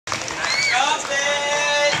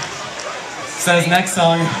So this next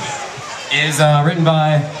song is written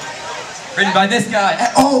by this guy.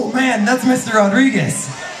 Oh man, that's Mr. Rodriguez.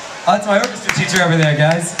 That's my orchestra teacher over there,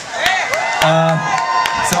 guys.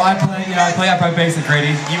 So I play upright bass and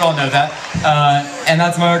Grady. You all know that. And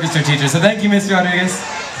that's my orchestra teacher. So thank you, Mr. Rodriguez.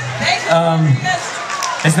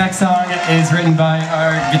 This next song is written by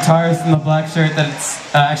our guitarist in the black shirt that's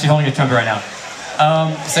actually holding a trumpet right now.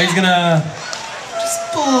 So he's gonna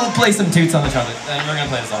just play some toots on the trumpet, and we're gonna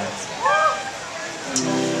play the song.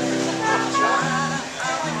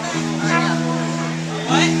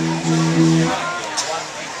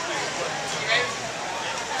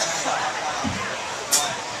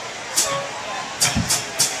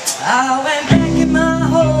 I went back in my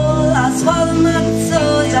hole, I swallowed my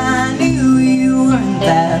souls. I knew you weren't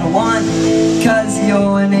that one, 'cause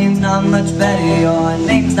your name's not much better. Your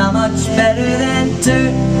name's not much better than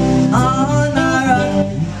dirt on our rug.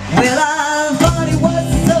 Well, I thought it was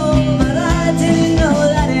so, but I didn't know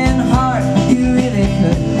that in heart you really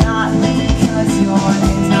could not, 'cause your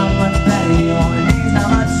name's not much better. Your name's not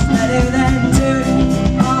much better than dirt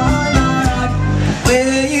on our rug.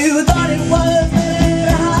 Well, you thought it was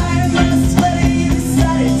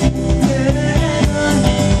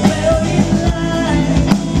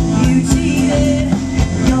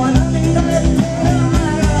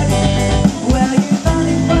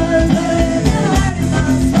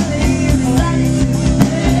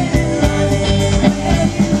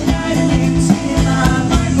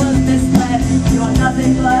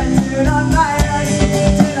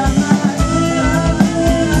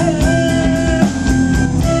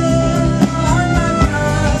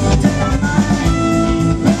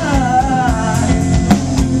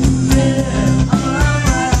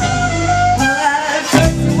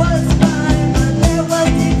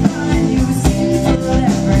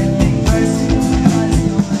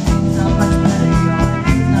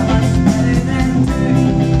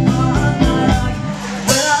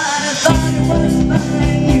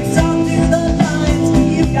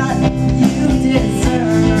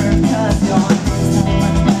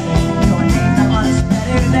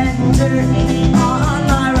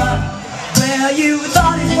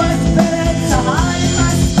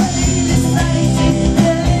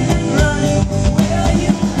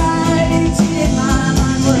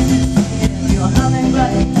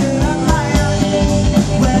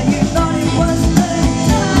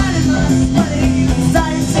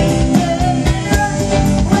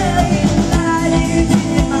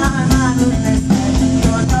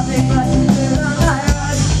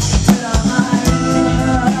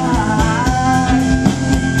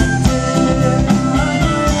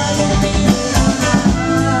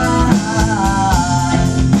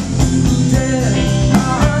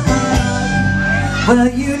well,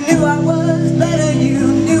 you knew I was better, you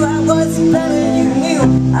knew I was better, you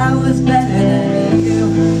knew I was better than you,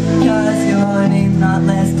 'cause your name's not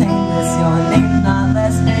less tameless, your name's not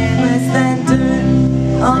less nameless than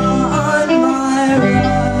dirt on my rug.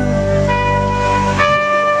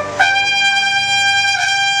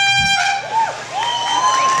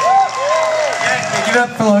 Yeah, give it up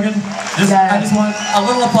for Logan. I just want a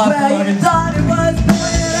little applause for Logan. Well, you thought it was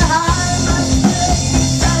better.